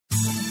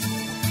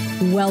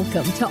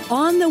Welcome to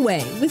On the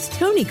Way with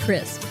Tony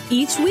Crisp.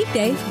 Each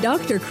weekday,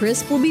 Dr.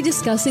 Crisp will be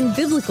discussing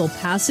biblical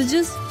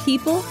passages,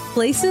 people,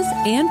 places,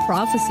 and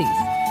prophecies.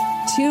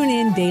 Tune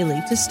in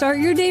daily to start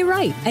your day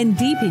right and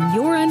deepen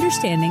your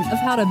understanding of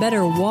how to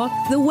better walk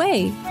the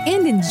way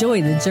and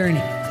enjoy the journey.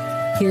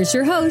 Here's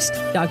your host,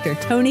 Dr.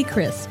 Tony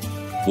Crisp.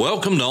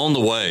 Welcome to On the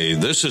Way.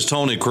 This is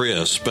Tony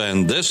Crisp,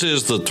 and this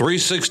is the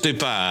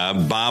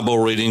 365 Bible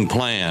Reading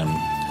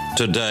Plan.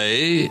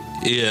 Today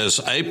is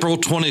April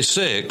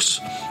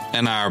 26,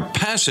 and our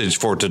passage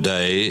for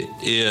today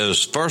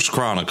is 1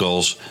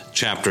 Chronicles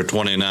chapter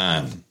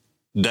 29.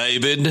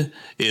 David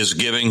is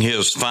giving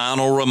his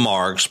final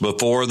remarks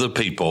before the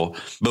people,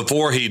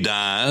 before he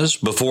dies,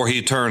 before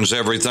he turns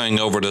everything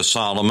over to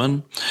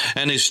Solomon.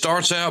 And he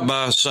starts out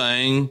by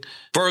saying,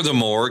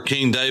 "Furthermore,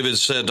 King David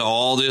said to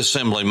all the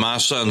assembly, my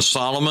son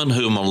Solomon,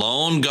 whom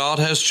alone God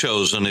has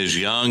chosen, is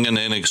young and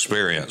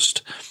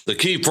inexperienced." The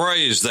key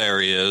phrase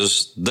there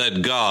is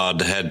that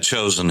God had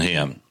chosen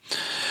him.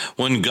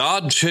 When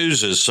God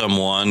chooses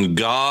someone,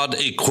 God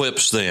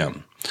equips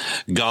them.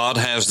 God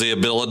has the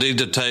ability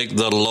to take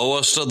the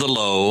lowest of the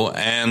low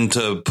and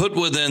to put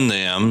within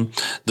them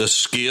the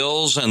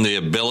skills and the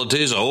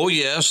abilities. Oh,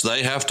 yes,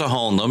 they have to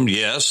hone them.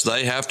 Yes,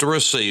 they have to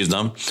receive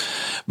them.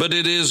 But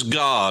it is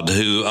God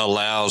who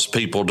allows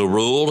people to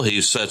rule.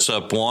 He sets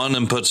up one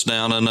and puts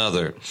down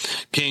another.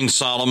 King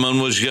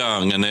Solomon was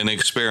young and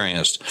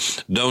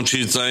inexperienced. Don't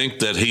you think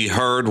that he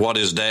heard what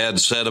his dad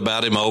said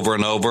about him over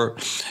and over?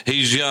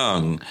 He's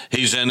young.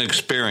 He's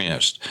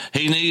inexperienced.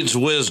 He needs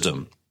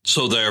wisdom.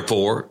 So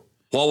therefore,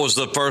 what was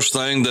the first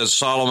thing that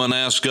Solomon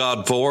asked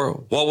God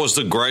for? What was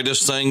the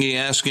greatest thing he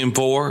asked him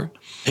for?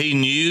 He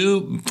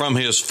knew from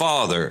his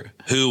father,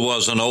 who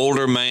was an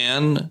older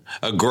man,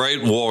 a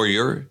great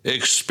warrior,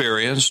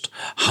 experienced,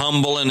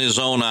 humble in his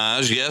own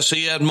eyes. Yes,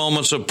 he had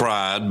moments of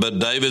pride, but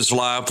David's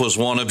life was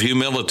one of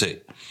humility.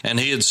 And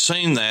he had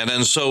seen that,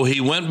 and so he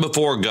went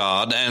before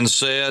God and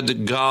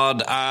said,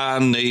 God, I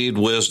need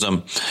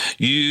wisdom.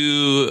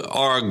 You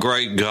are a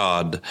great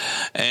God,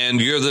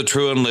 and you're the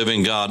true and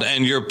living God,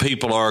 and your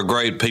people are a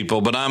great people,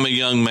 but I'm a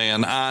young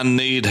man. I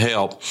need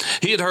help.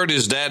 He had heard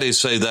his daddy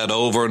say that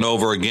over and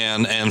over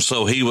again, and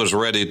so he was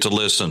ready to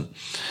listen.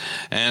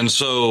 And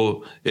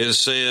so it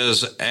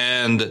says,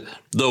 and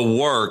the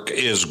work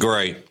is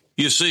great.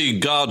 You see,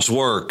 God's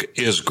work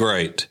is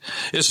great.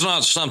 It's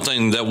not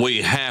something that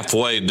we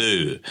halfway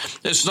do.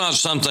 It's not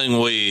something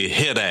we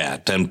hit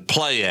at and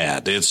play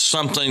at. It's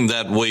something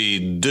that we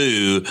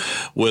do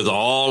with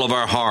all of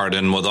our heart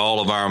and with all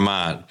of our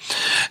might.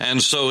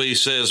 And so he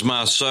says,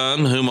 my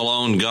son, whom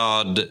alone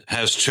God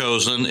has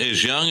chosen,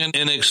 is young and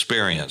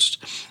inexperienced,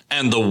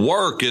 and the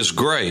work is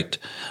great.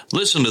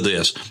 Listen to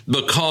this,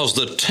 because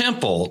the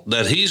temple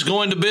that he's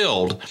going to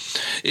build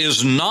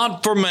is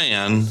not for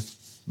man,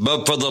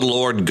 but for the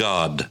Lord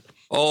God.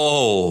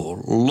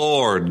 Oh,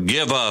 Lord,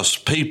 give us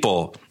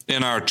people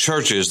in our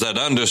churches that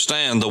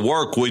understand the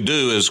work we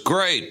do is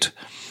great,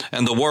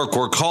 and the work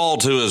we're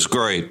called to is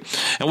great.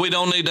 And we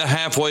don't need to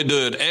halfway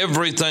do it.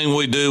 Everything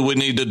we do, we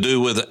need to do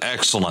with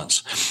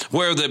excellence.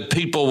 Where that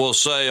people will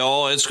say,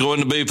 oh, it's going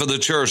to be for the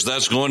church.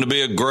 That's going to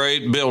be a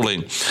great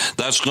building.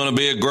 That's going to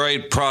be a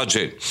great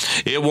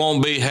project. It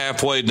won't be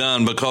halfway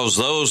done, because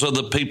those are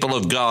the people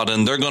of God,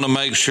 and they're going to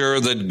make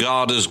sure that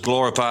God is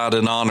glorified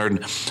and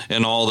honored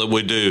in all that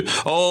we do.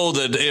 Oh,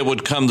 that it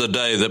would come the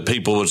day that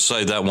people would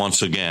say that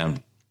once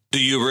again. Do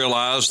you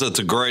realize that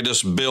the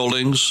greatest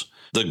buildings,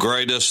 the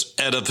greatest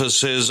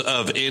edifices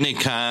of any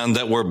kind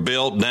that were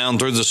built down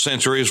through the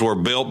centuries were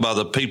built by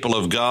the people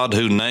of God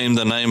who named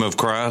the name of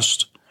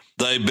Christ?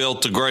 They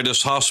built the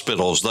greatest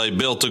hospitals. They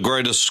built the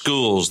greatest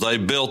schools. They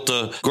built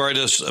the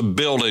greatest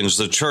buildings,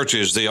 the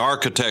churches, the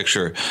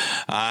architecture.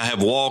 I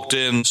have walked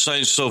in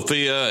St.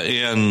 Sophia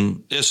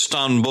in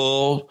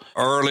Istanbul.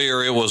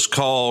 Earlier it was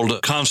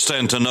called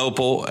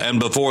Constantinople, and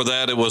before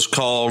that it was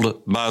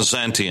called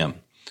Byzantium.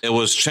 It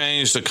was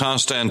changed to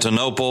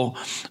Constantinople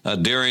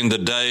during the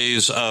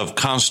days of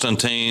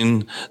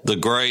Constantine the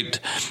Great,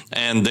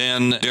 and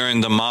then during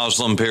the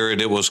Muslim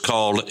period, it was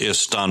called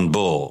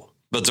Istanbul.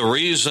 But the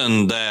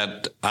reason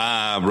that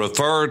I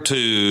refer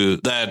to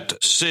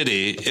that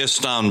city,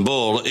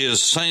 Istanbul,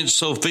 is St.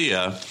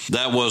 Sophia,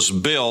 that was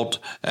built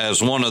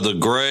as one of the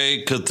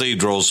great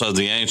cathedrals of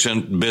the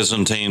ancient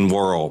Byzantine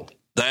world.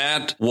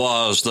 That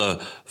was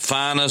the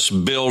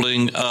finest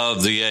building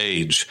of the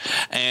age,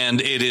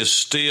 and it is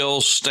still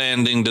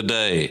standing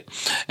today.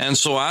 And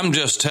so I'm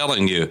just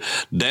telling you,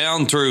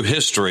 down through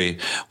history,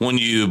 when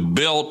you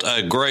built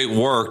a great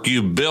work,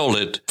 you built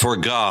it for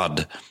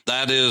God.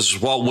 That is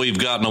what we've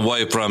gotten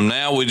away from.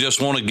 Now we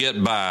just want to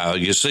get by.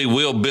 You see,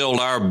 we'll build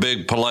our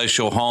big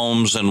palatial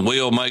homes, and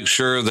we'll make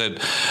sure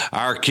that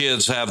our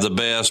kids have the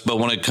best, but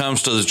when it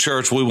comes to the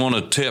church, we want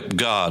to tip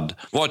God.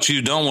 What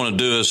you don't want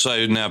to do is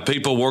say, now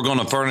people, we're going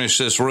to furnish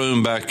this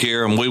room back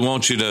here, and we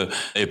want you to,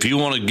 if you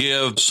want to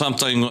give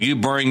something, you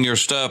bring your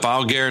stuff.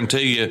 I'll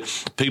guarantee you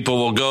people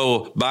will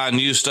go buy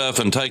new stuff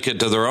and take it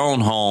to their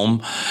own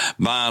home,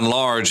 by and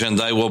large, and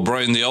they will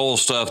bring the old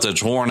stuff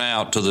that's worn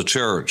out to the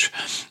church.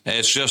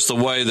 It's just the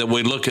way that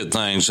we look at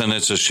things, and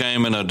it's a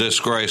shame and a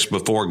disgrace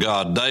before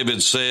God.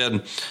 David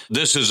said,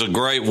 this is a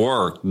great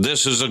work.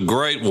 This is a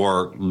great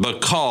work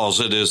because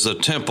it is the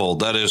temple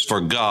that is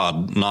for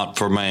God, not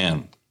for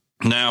man.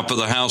 Now for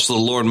the house of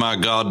the Lord my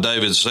God,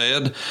 David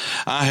said,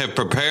 I have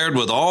prepared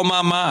with all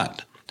my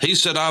might. He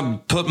said,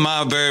 I've put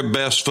my very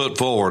best foot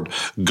forward.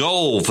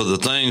 Gold for the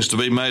things to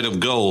be made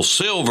of gold,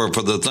 silver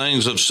for the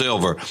things of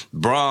silver,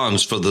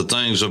 bronze for the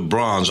things of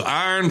bronze,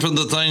 iron for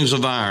the things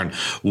of iron,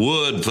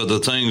 wood for the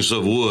things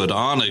of wood,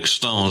 onyx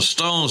stones,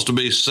 stones to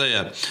be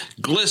set,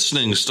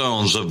 glistening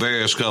stones of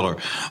various color,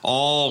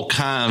 all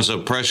kinds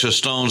of precious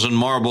stones and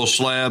marble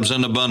slabs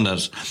in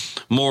abundance.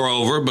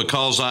 Moreover,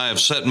 because I have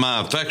set my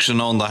affection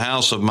on the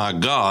house of my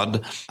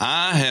God,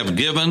 I have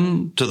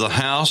given to the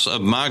house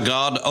of my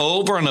God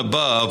over and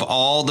above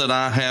all that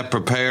I have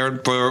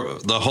prepared for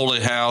the holy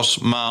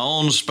house, my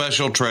own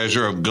special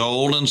treasure of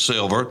gold and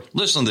silver.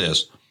 Listen to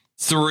this,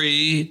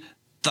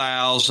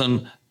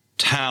 3,000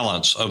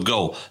 talents of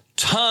gold,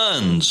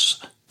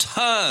 tons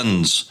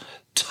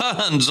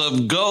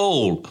of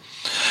gold.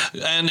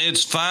 And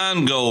it's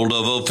fine gold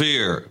of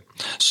Ophir.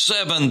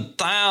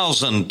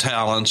 7,000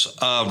 talents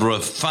of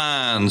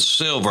refined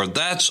silver.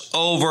 That's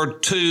over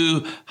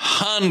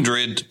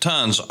 200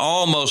 tons,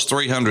 almost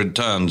 300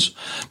 tons,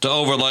 to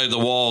overlay the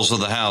walls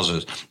of the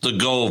houses. The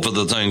gold for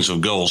the things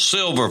of gold,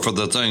 silver for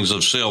the things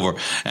of silver,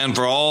 and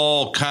for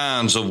all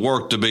kinds of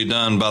work to be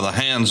done by the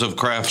hands of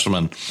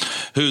craftsmen,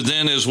 who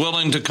then is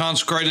willing to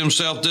consecrate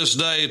himself this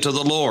day to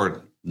the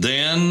Lord.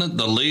 Then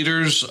the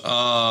leaders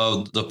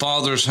of the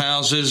fathers'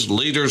 houses,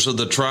 leaders of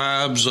the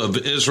tribes of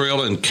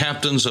Israel, and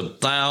captains of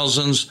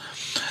thousands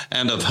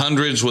and of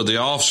hundreds with the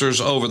officers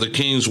over the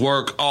king's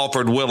work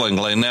offered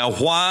willingly. Now,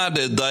 why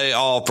did they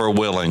offer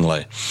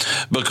willingly?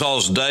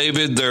 Because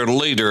David, their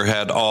leader,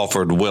 had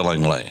offered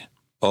willingly.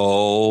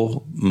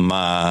 Oh,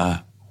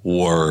 my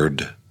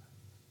word.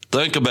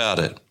 Think about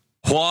it.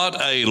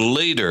 What a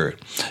leader.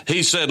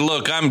 He said,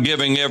 look, I'm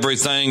giving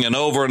everything and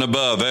over and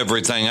above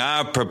everything.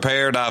 I've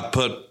prepared, I've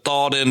put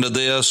thought into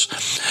this,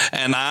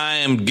 and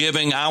I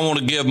want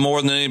to give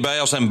more than anybody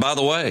else. And by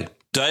the way,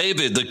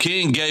 David, the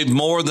king, gave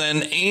more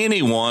than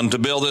anyone to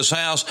build this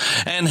house,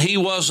 and he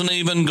wasn't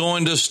even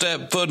going to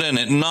step foot in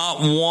it. Not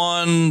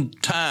one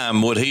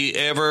time would he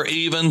ever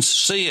even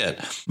see it.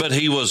 But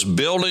he was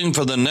building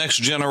for the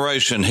next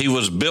generation. He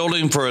was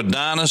building for a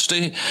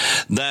dynasty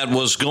that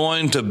was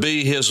going to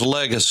be his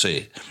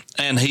legacy.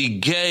 And he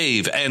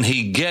gave, and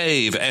he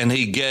gave, and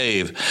he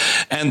gave.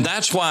 And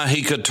that's why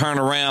he could turn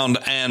around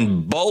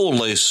and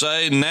boldly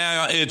say,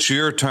 now it's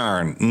your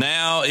turn.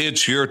 Now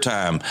it's your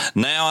time.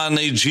 Now I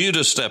need you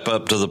to step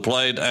up to the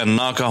plate and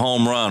knock a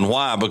home run.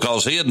 Why?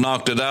 Because he had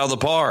knocked it out of the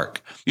park.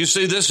 You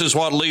see, this is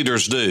what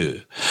leaders do.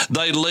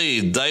 They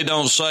lead. They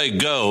don't say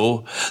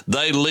go.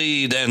 They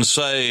lead and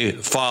say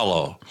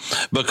follow.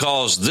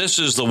 Because this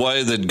is the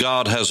way that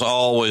God has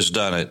always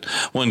done it.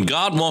 When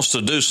God wants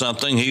to do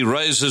something, he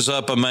raises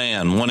up a man.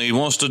 When he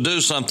wants to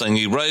do something,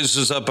 he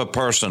raises up a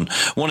person.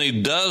 When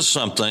he does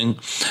something,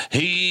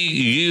 he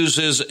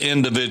uses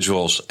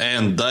individuals,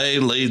 and they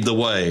lead the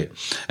way.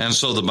 And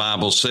so the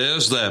Bible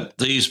says that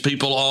these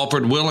people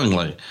offered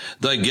willingly.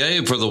 They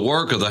gave for the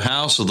work of the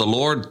house of the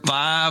Lord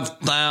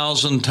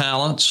 5,000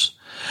 talents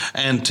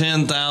and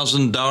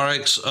 10,000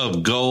 darics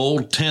of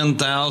gold,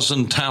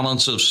 10,000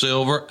 talents of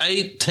silver,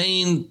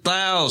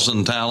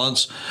 18,000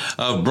 talents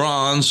of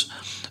bronze,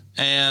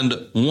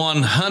 and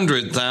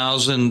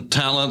 100,000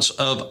 talents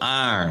of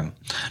iron.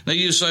 Now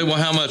you say, well,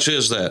 how much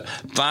is that?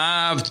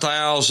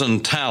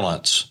 5,000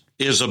 talents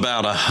is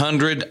about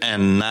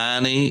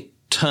 190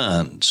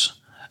 tons.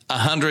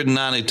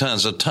 190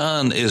 tons. A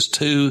ton is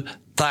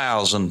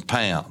 2,000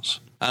 pounds.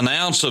 An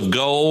ounce of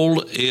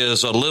gold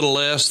is a little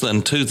less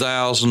than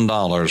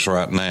 $2,000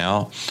 right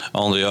now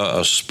on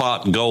the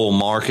spot gold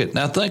market.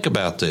 Now think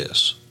about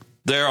this.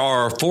 There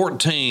are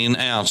 14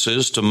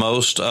 ounces to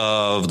most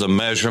of the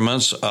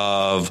measurements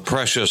of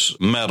precious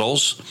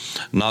metals,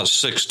 not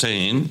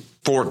 16,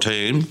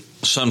 14,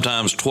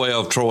 sometimes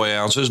 12 troy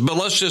ounces. But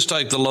let's just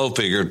take the low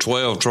figure,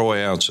 12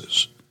 troy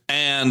ounces.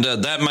 And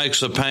that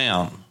makes a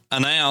pound.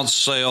 An ounce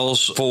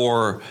sells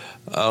for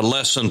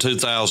less than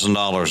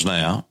 $2,000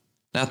 now.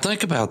 Now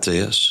think about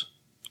this.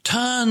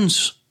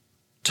 Tons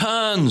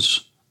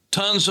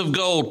of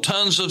gold,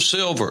 tons of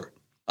silver.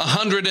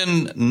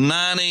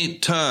 190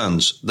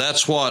 tons.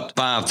 That's what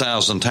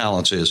 5,000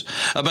 talents is.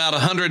 About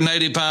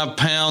 185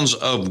 pounds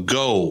of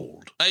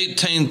gold.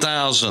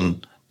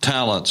 18,000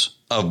 talents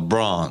of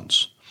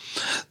bronze.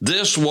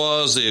 This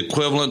was the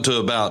equivalent to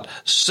about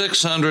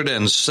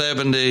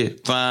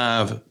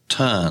 675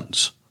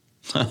 tons.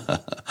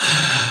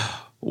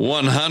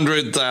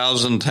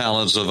 100,000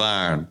 talents of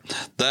iron.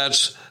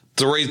 That's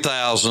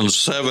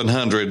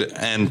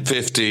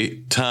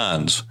 3,750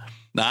 tons.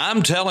 Now,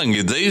 I'm telling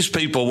you, these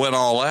people went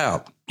all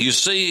out. You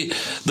see,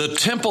 the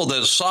temple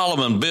that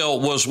Solomon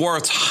built was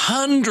worth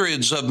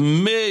hundreds of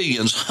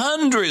millions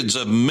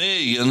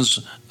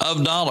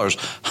of dollars.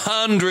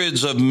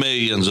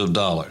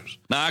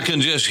 Now, I can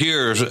just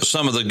hear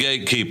some of the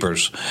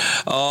gatekeepers.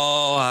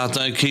 Oh, I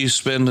think he's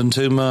spending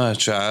too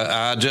much.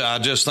 I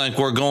just think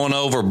we're going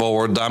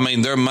overboard. I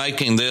mean, they're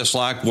making this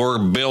like we're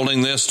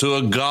building this to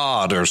a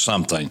god or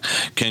something.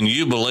 Can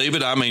you believe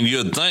it? I mean,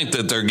 you'd think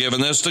that they're giving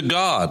this to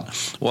God.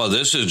 Well,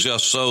 this is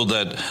just so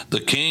that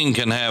the king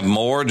can have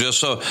more.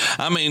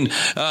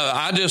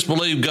 I just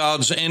believe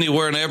God's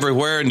anywhere and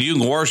everywhere, and you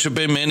can worship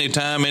him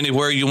anytime,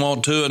 anywhere you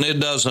want to, and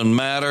it doesn't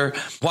matter.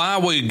 Why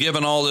are we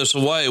giving all this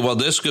away? Well,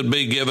 this could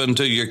be given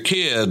to your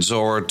kids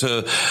or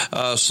to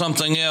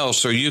something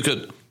else, or you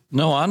could.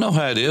 No, I know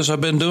how it is.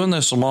 I've been doing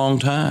this a long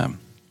time.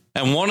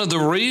 And one of the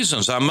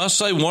reasons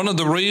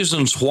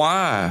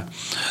why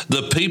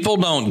the people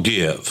don't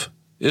give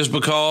is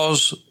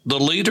because the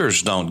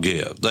leaders don't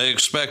give. They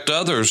expect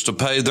others to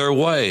pay their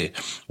way.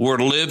 We're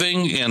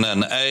living in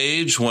an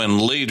age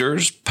when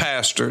leaders,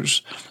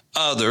 pastors,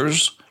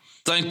 others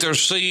think they're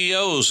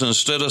CEOs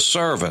instead of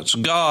servants.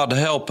 God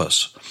help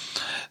us.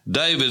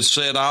 David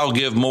said, I'll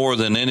give more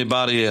than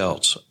anybody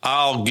else.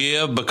 I'll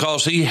give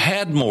because he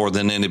had more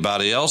than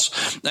anybody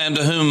else, and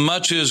to whom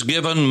much is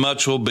given,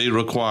 much will be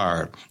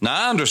required.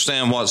 Now, I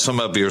understand what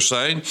some of you are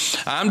saying.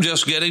 I'm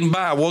just getting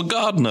by. Well,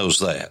 God knows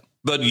that.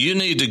 But you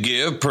need to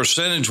give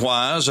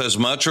percentage-wise as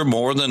much or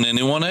more than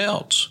anyone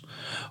else.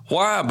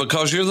 Why?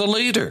 Because you're the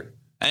leader.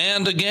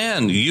 And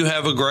again, you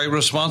have a great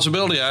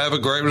responsibility. I have a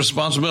great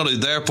responsibility.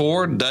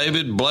 Therefore,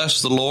 David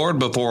blessed the Lord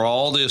before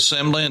all the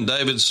assembly, and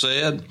David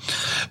said,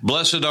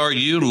 Blessed are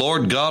you,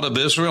 Lord God of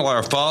Israel,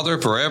 our Father,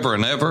 forever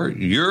and ever.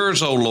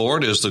 Yours, O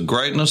Lord, is the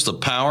greatness, the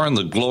power, and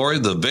the glory,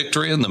 the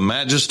victory, and the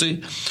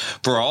majesty.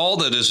 For all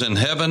that is in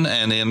heaven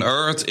and in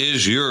earth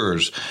is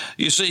yours.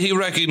 You see, he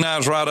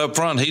recognized right up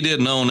front he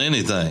didn't own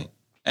anything.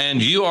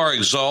 And you are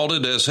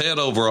exalted as head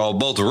over all.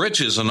 Both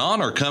riches and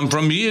honor come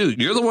from you.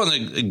 You're the one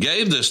that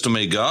gave this to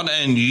me, God,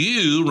 and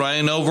you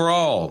reign over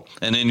all.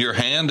 And in your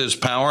hand is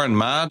power and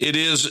might. It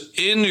is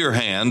in your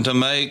hand to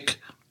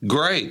make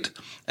great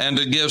and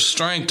to give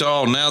strength to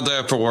all. Now,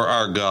 therefore,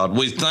 our God,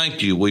 we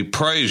thank you. We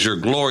praise your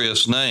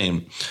glorious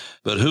name.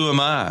 But who am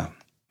I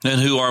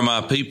and who are my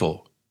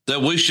people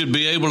that we should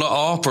be able to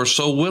offer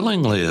so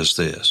willingly as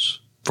this?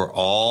 For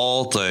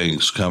all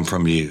things come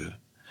from you.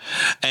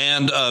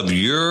 And of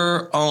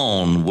your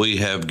own we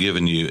have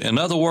given you. In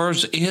other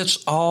words,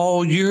 it's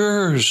all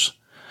yours.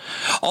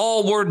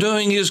 All we're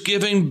doing is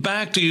giving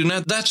back to you.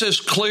 Now, that's as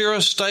clear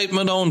a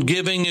statement on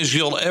giving as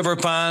you'll ever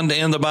find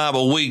in the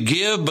Bible. We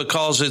give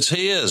because it's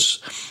His.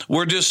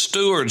 We're just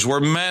stewards.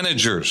 We're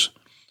managers.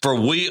 For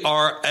we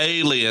are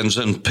aliens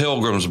and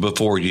pilgrims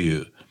before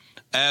you,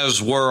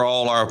 as were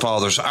all our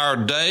fathers. Our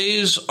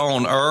days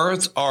on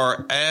earth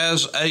are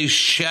as a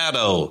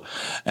shadow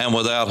and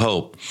without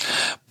hope.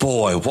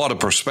 Boy, what a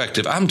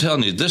perspective. I'm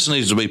telling you, this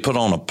needs to be put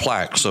on a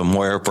plaque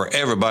somewhere for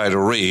everybody to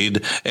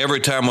read every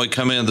time we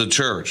come into the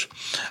church.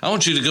 I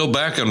want you to go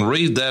back and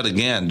read that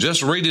again.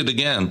 Just read it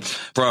again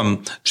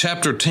from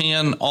chapter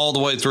 10 all the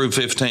way through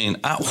 15.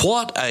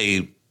 What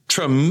a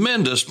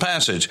tremendous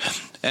passage.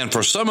 And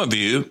for some of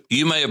you,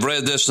 you may have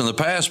read this in the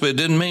past, but it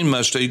didn't mean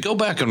much to you. Go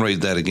back and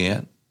read that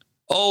again.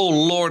 Oh,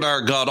 Lord our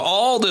God,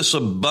 all this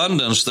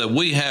abundance that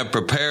we have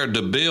prepared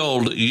to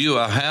build you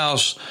a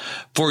house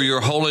for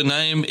your holy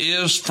name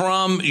is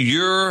from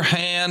your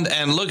hand.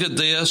 And look at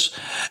this,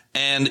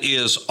 and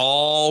is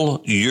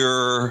all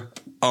your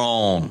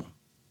own.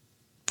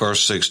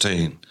 Verse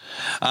 16,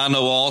 I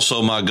know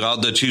also, my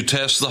God, that you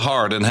test the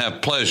heart and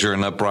have pleasure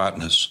in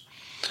uprightness.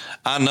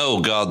 I know,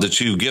 God, that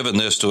you've given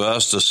this to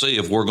us to see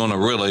if we're going to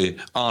really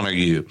honor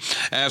you.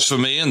 As for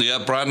me, in the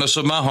uprightness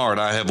of my heart,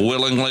 I have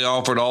willingly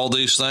offered all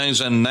these things,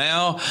 and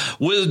now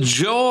with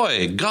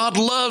joy. God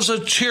loves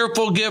a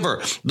cheerful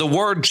giver. The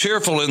word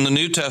cheerful in the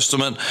New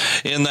Testament,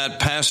 in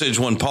that passage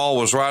when Paul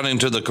was writing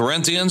to the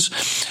Corinthians,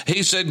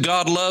 he said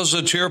God loves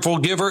a cheerful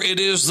giver. It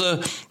is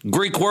the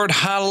Greek word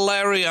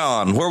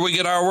hilarion, where we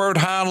get our word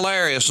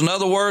hilarious. In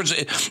other words,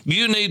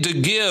 you need to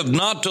give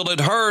not till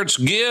it hurts,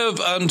 give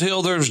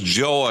until there's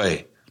joy.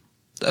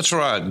 That's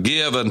right.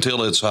 Give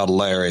until it's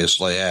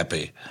hilariously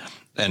happy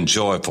and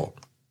joyful.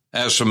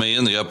 As for me,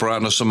 in the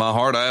uprightness of my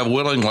heart, I have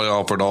willingly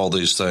offered all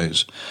these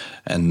things.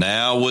 And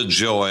now with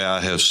joy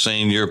I have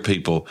seen your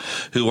people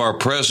who are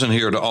present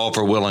here to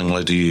offer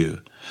willingly to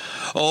you.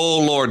 O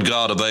Lord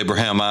God of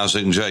Abraham,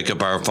 Isaac, and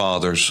Jacob, our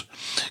fathers,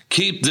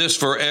 keep this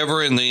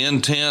forever in the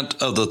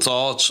intent of the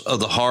thoughts of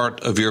the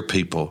heart of your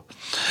people,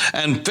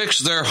 and fix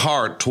their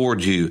heart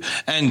toward you,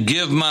 and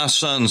give my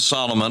son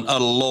Solomon a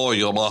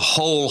loyal, a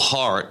whole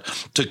heart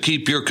to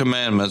keep your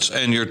commandments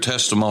and your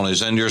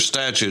testimonies and your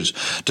statutes,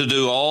 to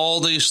do all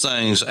these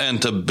things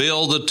and to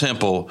build the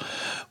temple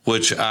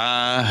which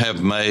I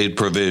have made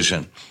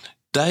provision.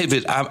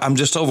 David, I'm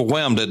just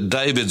overwhelmed at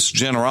David's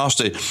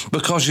generosity,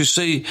 because you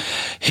see,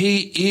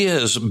 he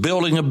is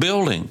building a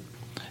building.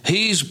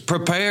 He's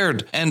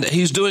prepared, and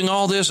he's doing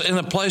all this in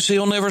a place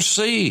he'll never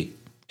see.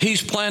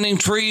 He's planting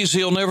trees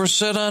he'll never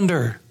sit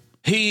under.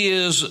 he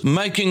is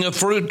making a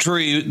fruit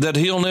tree that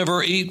he'll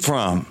never eat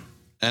from.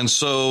 And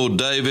so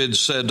David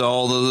said to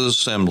all of the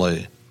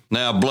assembly,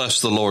 now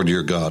bless the Lord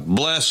your God.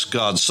 Bless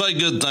God. Say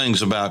good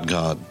things about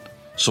God.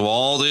 So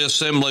all the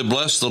assembly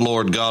blessed the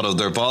Lord God of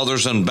their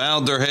fathers and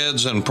bowed their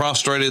heads and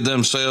prostrated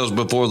themselves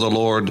before the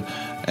Lord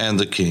and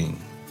the king.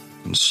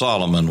 And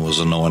Solomon was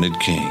anointed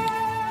king.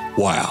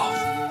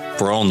 Wow.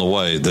 For On the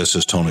Way, this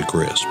is Tony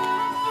Crisp.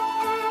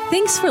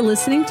 Thanks for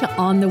listening to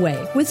On the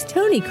Way with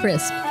Tony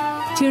Crisp.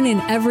 Tune in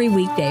every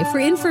weekday for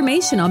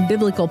information on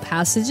biblical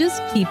passages,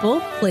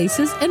 people,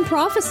 places, and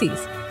prophecies.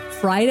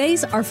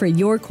 Fridays are for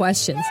your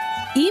questions.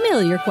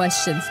 Email your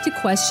questions to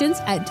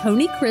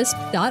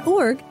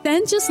questions@tonycrisp.org.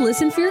 Then just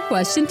listen for your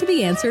question to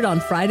be answered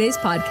on Friday's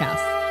podcast.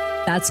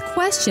 That's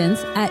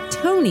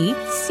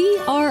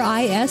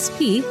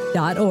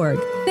questions@tonycrisp.org.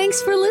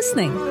 Thanks for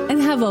listening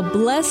and have a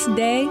blessed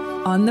day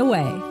on the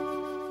way.